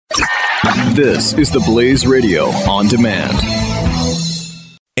This is the Blaze Radio on demand.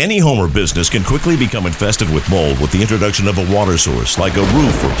 Any home or business can quickly become infested with mold with the introduction of a water source like a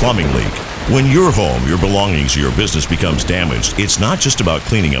roof or plumbing leak. When your home, your belongings, or your business becomes damaged, it's not just about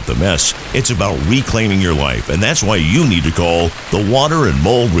cleaning up the mess, it's about reclaiming your life, and that's why you need to call the Water and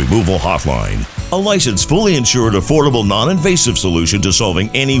Mold Removal Hotline. A licensed, fully insured, affordable, non-invasive solution to solving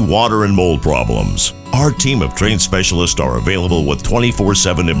any water and mold problems. Our team of trained specialists are available with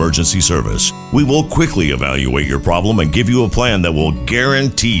 24/7 emergency service. We will quickly evaluate your problem and give you a plan that will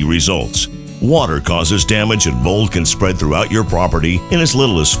guarantee results. Water causes damage and mold can spread throughout your property in as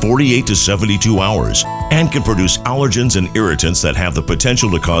little as 48 to 72 hours and can produce allergens and irritants that have the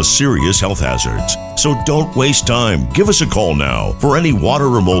potential to cause serious health hazards. So don't waste time. Give us a call now. For any water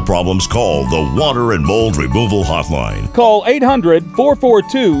or mold problems, call the Water and Mold Removal Hotline. Call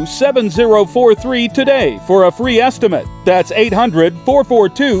 800-442-7043 today for a free estimate. That's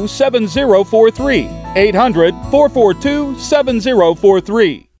 800-442-7043.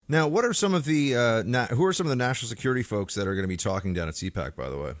 800-442-7043. Now, what are some of the who are some of the national security folks that are going to be talking down at CPAC, by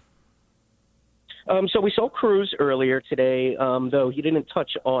the way? So we saw Cruz earlier today, though he didn't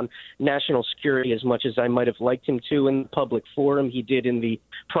touch on national security as much as I might have liked him to in the public forum. He did in the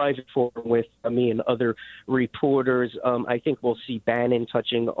private forum with me and other reporters. I think we'll see Bannon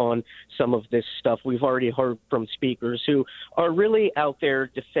touching on some of this stuff. We've already heard from speakers who are really out there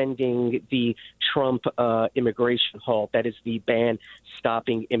defending the Trump immigration halt. That is the ban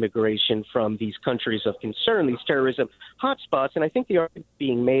stopping immigration from these countries of concern, these terrorism hotspots. And I think the argument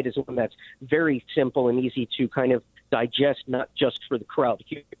being made is one that's very simple and easy to kind of digest, not just for the crowd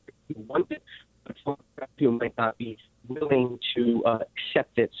who want it, but for who might not be willing to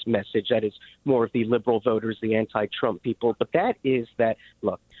accept this message. That is more of the liberal voters, the anti-Trump people. But that is that,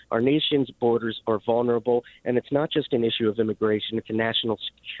 look, our nation's borders are vulnerable, and it's not just an issue of immigration, it's a national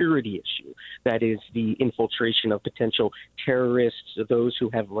security issue. That is the infiltration of potential terrorists, those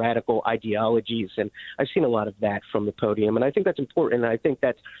who have radical ideologies, and I've seen a lot of that from the podium, and I think that's important, and I think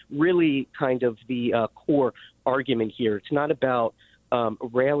that's really kind of the core argument here. It's not about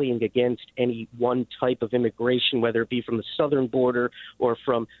rallying against any one type of immigration, whether it be from the southern border or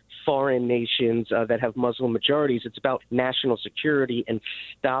from foreign nations that have Muslim majorities. It's about national security and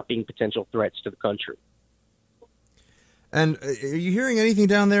stopping potential threats to the country. And are you hearing anything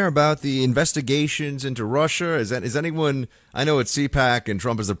down there about the investigations into Russia? Is anyone? I know it's CPAC and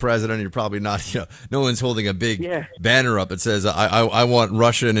Trump is the president. You're probably not. No one's holding a big banner up that says I want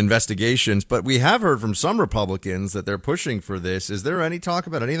Russian investigations. But we have heard from some Republicans that they're pushing for this. Is there any talk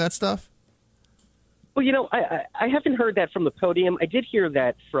about any of that stuff? Well, I haven't heard that from the podium. I did hear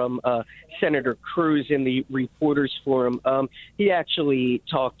that from Senator Cruz in the Reporters Forum. He actually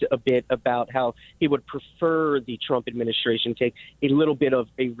talked a bit about how he would prefer the Trump administration take a little bit of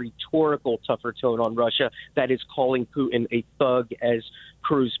a rhetorical, tougher tone on Russia, that is calling Putin a thug, as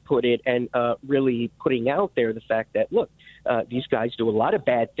Cruz put it, and really putting out there the fact that, look, these guys do a lot of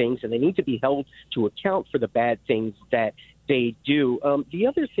bad things, and they need to be held to account for the bad things that they do. The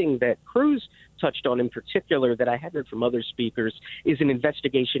other thing that Cruz touched on in particular that I had heard from other speakers is an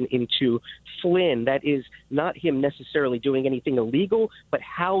investigation into Flynn. That is not him necessarily doing anything illegal, but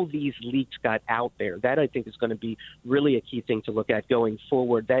how these leaks got out there. That, I think, is going to be really a key thing to look at going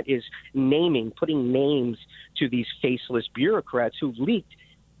forward. That is putting names to these faceless bureaucrats who leaked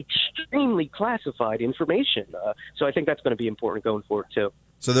extremely classified information. So I think that's going to be important going forward, too.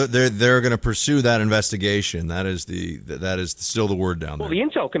 So they're going to pursue that investigation. That is still the word down there. Well, the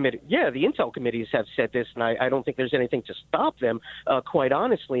Intel committees have said this, and I don't think there's anything to stop them, quite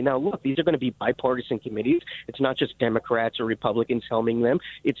honestly. Now, look, these are going to be bipartisan committees. It's not just Democrats or Republicans helming them.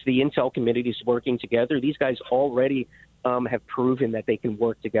 It's the Intel committees working together. These guys already have proven that they can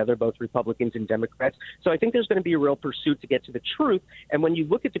work together, both Republicans and Democrats. So I think there's going to be a real pursuit to get to the truth. And when you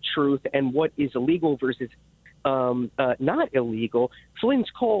look at the truth and what is illegal versus not illegal,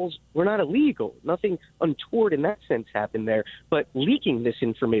 Flynn's calls were not illegal. Nothing untoward in that sense happened there. But leaking this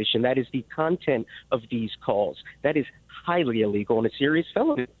information, that is the content of these calls, that is highly illegal and a serious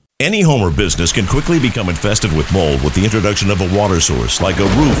felony. Any home or business can quickly become infested with mold with the introduction of a water source like a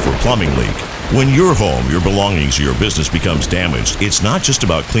roof or plumbing leak. When your home, your belongings, or your business becomes damaged, it's not just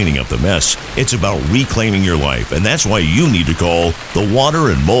about cleaning up the mess, it's about reclaiming your life, and that's why you need to call the Water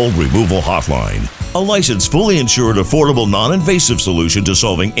and Mold Removal Hotline. A licensed, fully insured, affordable, non-invasive solution to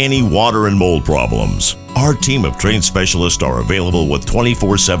solving any water and mold problems. Our team of trained specialists are available with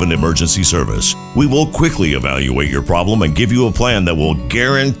 24/7 emergency service. We will quickly evaluate your problem and give you a plan that will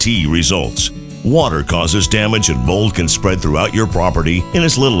guarantee results. Water causes damage and mold can spread throughout your property in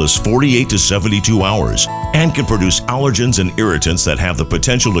as little as 48 to 72 hours and can produce allergens and irritants that have the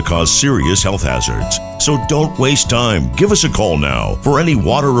potential to cause serious health hazards. So don't waste time. Give us a call now. For any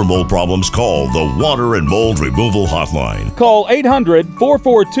water or mold problems, call the Water and Mold Removal Hotline. Call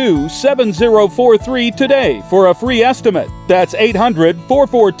 800-442-7043 today for a free estimate. That's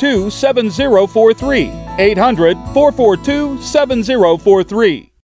 800-442-7043. 800-442-7043.